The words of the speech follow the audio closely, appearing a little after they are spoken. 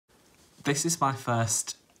This is my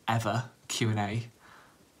first ever Q&A,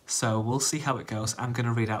 so we'll see how it goes. I'm going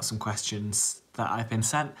to read out some questions that I've been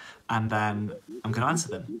sent and then I'm going to answer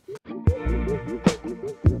them.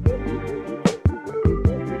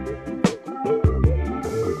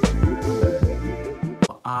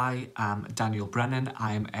 I am Daniel Brennan.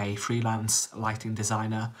 I'm a freelance lighting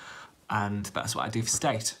designer and that's what I do for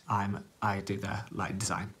State. I do their lighting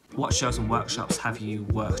design. What shows and workshops have you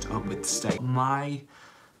worked on with State? My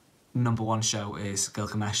 #1 show is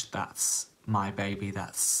Gilgamesh. That's my baby,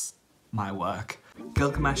 that's my work.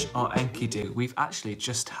 Gilgamesh or Enkidu, we've actually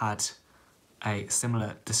just had a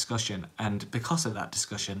similar discussion, and because of that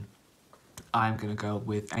discussion, I'm going to go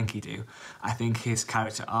with Enkidu. I think his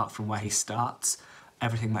character arc from where he starts,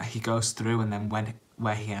 everything that he goes through, and then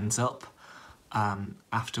where he ends up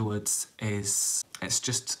afterwards it's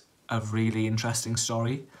just a really interesting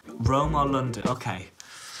story. Rome or London? Okay,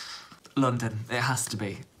 London, it has to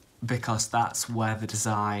be, because that's where the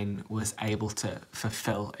design was able to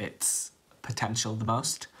fulfill its potential the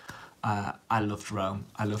most. I loved Rome,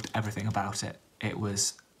 I loved everything about it. It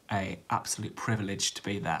was an absolute privilege to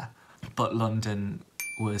be there. But London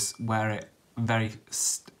was where it very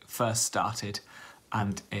first started,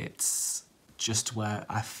 and it's just where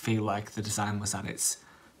I feel like the design was at its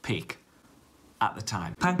peak at the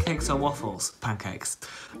time. Pancakes or waffles? Pancakes.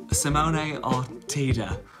 Simone or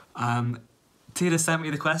Tida? Tida sent me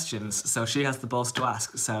the questions, so she has the balls to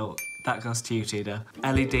ask, so that goes to you, Tida.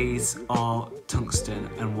 LEDs or tungsten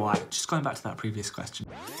and white? Just going back to that previous question.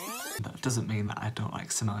 That doesn't mean that I don't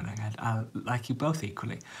like Simone. I like you both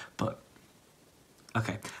equally, but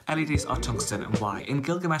okay. LEDs or tungsten and why? In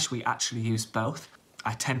Gilgamesh we actually use both.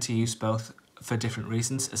 I tend to use both for different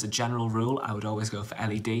reasons. As a general rule, I would always go for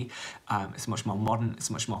LED. It's much more modern, it's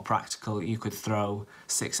much more practical. You could throw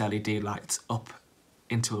 6 LED lights up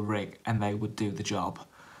into a rig and they would do the job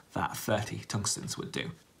that 30 tungstens would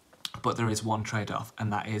do. But there is one trade-off,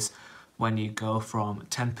 and that is when you go from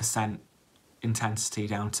 10% intensity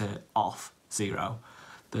down to off 0,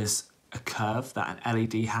 there's a curve that an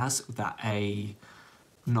LED has that a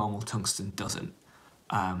normal tungsten doesn't.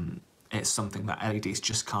 It's something that LEDs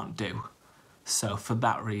just can't do. So for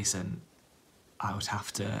that reason, I would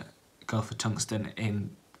have to go for tungsten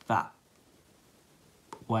in that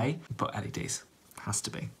way, but LEDs has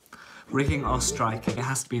to be. Rigging or striking? It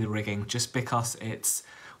has to be the rigging, just because it's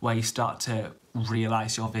where you start to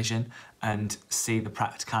realise your vision and see the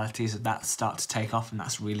practicalities of that start to take off, and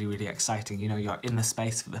that's really, really exciting. You know, you're in the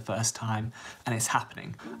space for the first time and it's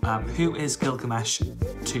happening. Who is Gilgamesh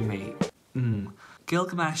to me?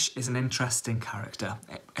 Gilgamesh is an interesting character.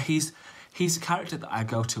 He's a character that I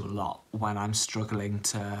go to a lot when I'm struggling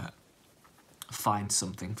to find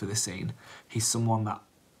something for the scene. He's someone that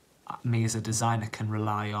me as a designer can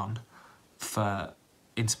rely on for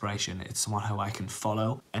inspiration. It's someone who I can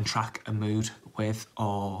follow and track a mood with,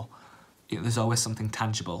 or you know, there's always something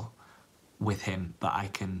tangible with him that I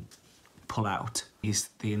can pull out. He's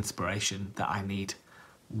the inspiration that I need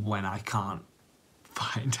when I can't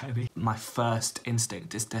find any. My first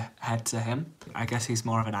instinct is to head to him. I guess he's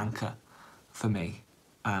more of an anchor for me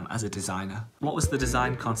as a designer. What was the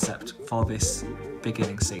design concept for this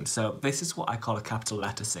beginning scene? So this is what I call a capital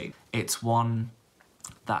letter scene. It's one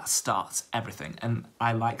that starts everything, and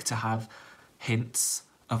I like to have hints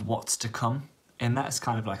of what's to come in that. It's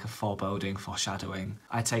kind of like a foreboding, foreshadowing.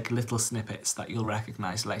 I take little snippets that you'll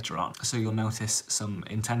recognise later on. So you'll notice some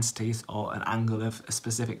intensities or an angle of a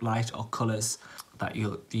specific light or colours that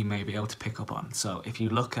you may be able to pick up on. So if you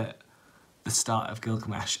look at the start of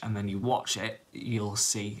Gilgamesh and then you watch it, you'll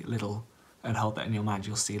see little, and hold that in your mind,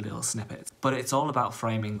 you'll see little snippets. But it's all about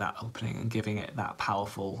framing that opening and giving it that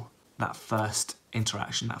powerful, that first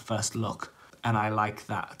interaction, that first look. And I like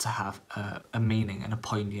that to have a meaning and a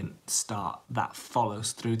poignant start that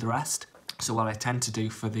follows through the rest. So what I tend to do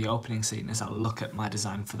for the opening scene is I'll look at my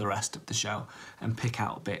design for the rest of the show and pick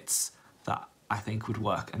out bits that I think would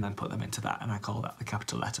work and then put them into that, and I call that the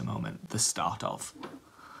capital letter moment, the start of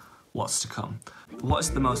what's to come. What's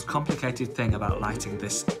the most complicated thing about lighting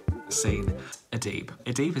this scene? Adib.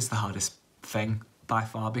 Adib is the hardest thing by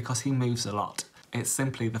far because he moves a lot. It's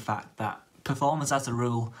simply the fact that performers as a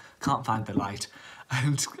rule can't find the light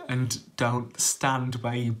and don't stand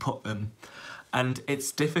where you put them. And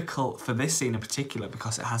it's difficult for this scene in particular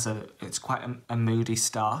because it's quite a moody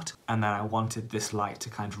start, and then I wanted this light to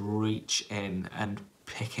kind of reach in and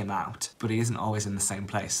pick him out, but he isn't always in the same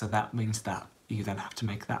place, so that means that you then have to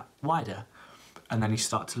make that wider, and then you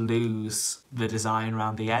start to lose the design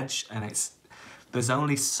around the edge, and there's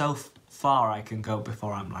only so far I can go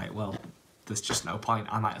before I'm like, well, there's just no point,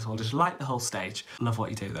 I might as well just light the whole stage. Love what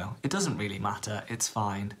you do though. It doesn't really matter, it's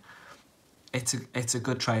fine. it's a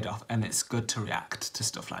good trade-off, and it's good to react to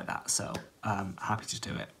stuff like that. So happy to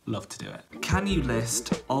do it, love to do it. Can you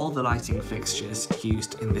list all the lighting fixtures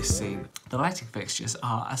used in this scene? The lighting fixtures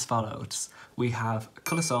are as follows. We have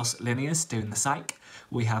colour source linears doing the cyc.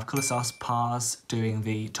 We have colour source pars doing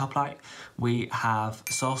the top light. We have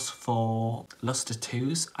source for luster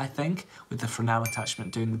 2s, I think, with the Fresnel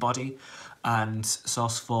attachment doing the body, and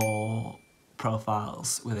source for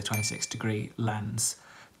profiles with a 26-degree lens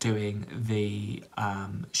doing the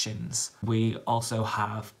shins. We also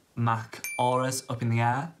have Mac Auras up in the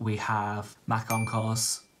air. We have Mac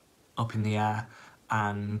Encores up in the air,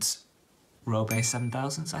 and Robe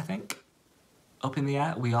 7000s, I think, up in the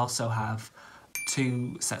air. We also have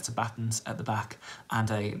 2 sets of battens at the back and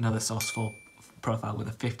another source for profile with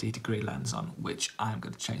a 50-degree lens on, which I'm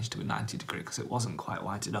going to change to a 90-degree because it wasn't quite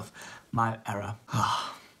wide enough. My error.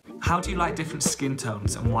 How do you like different skin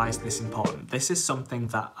tones, and why is this important? This is something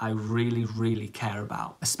that I really, really care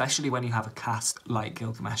about, especially when you have a cast like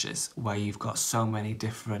Gilgamesh's, where you've got so many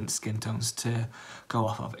different skin tones to go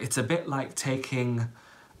off of. It's a bit like taking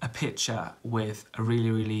a picture with a really,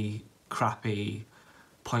 really crappy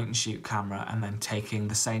point-and-shoot camera and then taking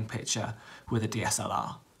the same picture with a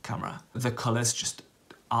DSLR camera. The colours just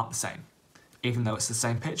aren't the same. Even though it's the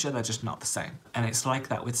same picture, they're just not the same. And it's like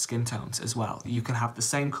that with skin tones as well. You can have the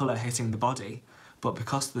same colour hitting the body, but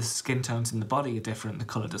because the skin tones in the body are different, the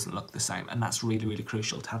colour doesn't look the same. And that's really, really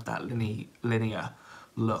crucial to have that linear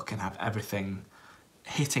look and have everything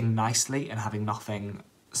hitting nicely and having nothing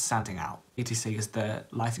standing out. ETC is the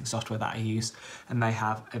lighting software that I use, and they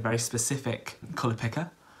have a very specific colour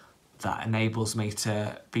picker that enables me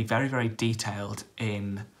to be very, very detailed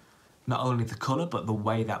in not only the colour, but the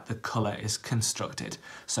way that the colour is constructed.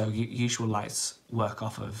 So usual lights work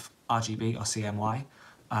off of RGB or CMY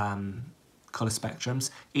colour spectrums.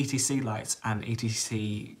 ETC lights and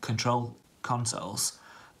ETC control consoles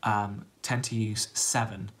tend to use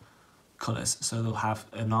 7 colours. So they'll have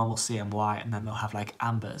a normal CMY, and then they'll have like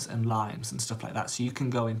ambers and limes and stuff like that. So you can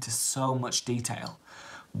go into so much detail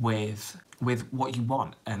with what you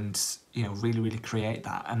want, and you know, really, really create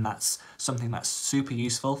that. And that's something that's super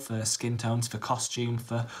useful for skin tones, for costume,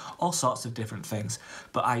 for all sorts of different things.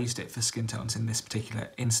 But I used it for skin tones in this particular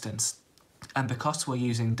instance. And because we're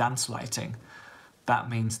using dance lighting, that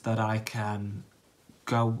means that I can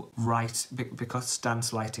go right, because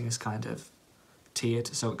dance lighting is kind of tiered,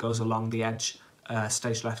 so it goes along the edge,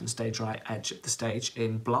 stage left and stage right edge of the stage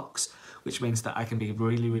in blocks, which means that I can be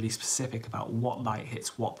really, really specific about what light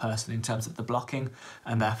hits what person in terms of the blocking,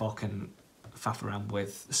 and therefore can faff around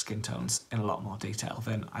with skin tones in a lot more detail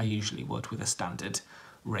than I usually would with a standard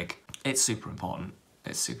rig. It's super important.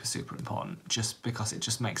 It's super, super important, just because it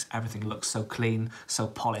just makes everything look so clean, so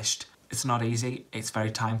polished. It's not easy, it's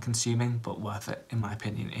very time consuming, but worth it in my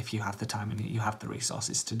opinion if you have the time and you have the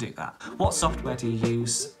resources to do that. What software do you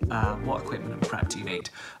use? What equipment and prep do you need?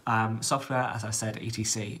 Software, as I said,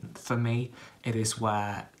 ETC. For me, it is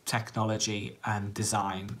where technology and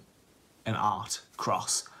design and art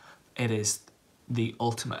cross. It is the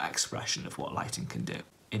ultimate expression of what lighting can do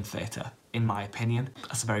in theatre, in my opinion.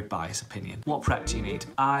 That's a very biased opinion. What prep do you need?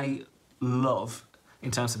 I love,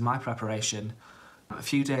 in terms of my preparation, a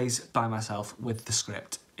few days by myself with the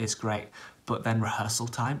script is great, but then rehearsal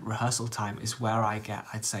time is where I get,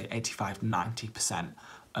 I'd say, 85–90%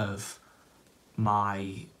 of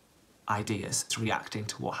my ideas. It's reacting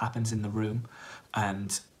to what happens in the room,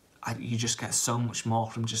 and you just get so much more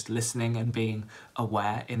from just listening and being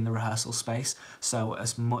aware in the rehearsal space. So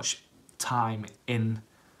as much time in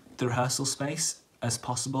the rehearsal space as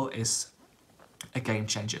possible is a game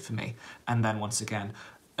changer for me. And then once again,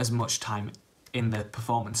 as much time in the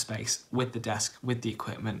performance space, with the desk, with the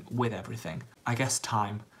equipment, with everything. I guess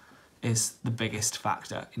time is the biggest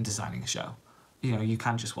factor in designing a show. You know, you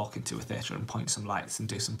can just walk into a theatre and point some lights and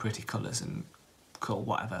do some pretty colours and cool,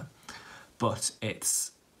 whatever. But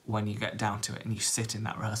it's when you get down to it and you sit in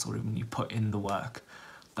that rehearsal room and you put in the work,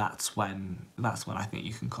 that's when I think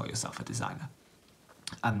you can call yourself a designer.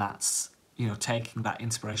 And that's, you know, taking that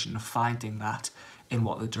inspiration and finding that in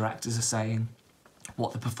what the directors are saying,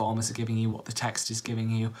 what the performers are giving you, what the text is giving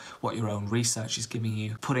you, what your own research is giving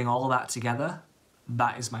you. Putting all that together,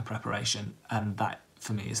 that is my preparation, and that,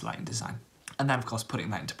 for me, is lighting design. And then, of course,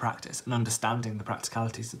 putting that into practice and understanding the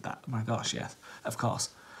practicalities of that. Oh my gosh, yes, of course.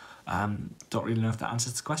 Don't really know if that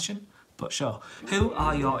answers the question, but sure. Who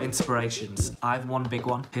are your inspirations? I have one big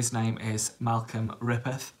one. His name is Malcolm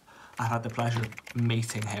Rippeth. I had the pleasure of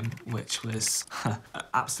meeting him, which was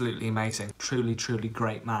absolutely amazing. Truly, truly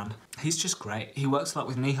great man. He's just great. He works a lot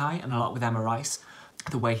with Mihai and a lot with Emma Rice.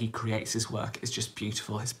 The way he creates his work is just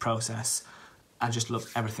beautiful. His process, I just love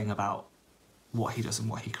everything about what he does and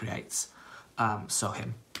what he creates. So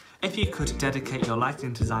him. If you could dedicate your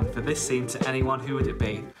lighting design for this scene to anyone, who would it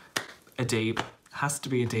be? Adib. Has to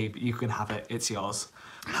be Adib. You can have it. It's yours.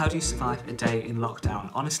 How do you survive a day in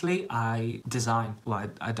lockdown? Honestly, I design. Well,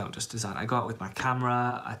 I don't just design. I go out with my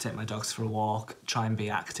camera, I take my dogs for a walk, try and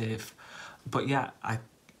be active. But yeah,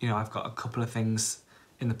 I've got a couple of things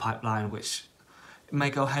in the pipeline which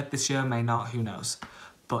may go ahead this year, may not, who knows.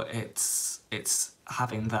 But it's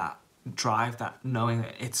having that drive, that knowing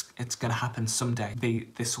that it's gonna happen someday.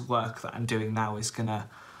 This work that I'm doing now is gonna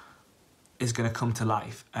come to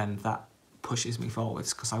life, and that pushes me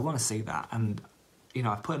forwards because I want to see that. And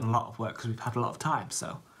I've put in a lot of work because we've had a lot of time,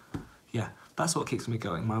 so yeah, that's what keeps me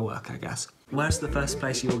going, my work, I guess. Where's the first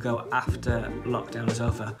place you will go after lockdown is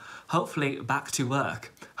over? Hopefully back to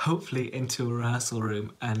work, hopefully into a rehearsal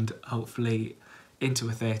room, and hopefully into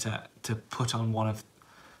a theatre to put on one of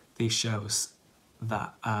these shows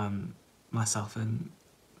that myself and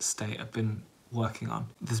State have been working on.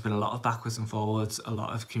 There's been a lot of backwards and forwards, a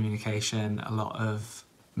lot of communication, a lot of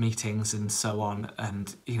meetings and so on,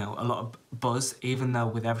 and a lot of buzz. Even though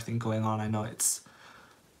with everything going on, I know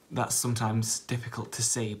that's sometimes difficult to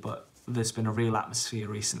see, but there's been a real atmosphere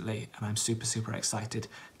recently, and I'm super excited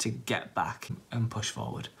to get back and push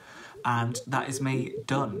forward. And that is me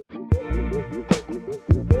done.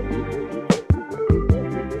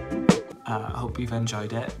 I hope you've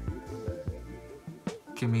enjoyed it.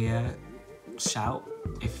 Give me a shout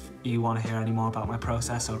if you want to hear any more about my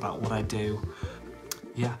process or about what I do.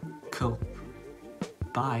 Yeah, cool.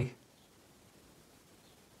 Bye.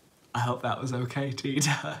 I hope that was okay,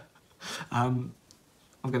 Tida. I'm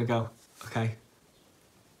gonna go, okay?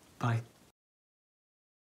 Bye.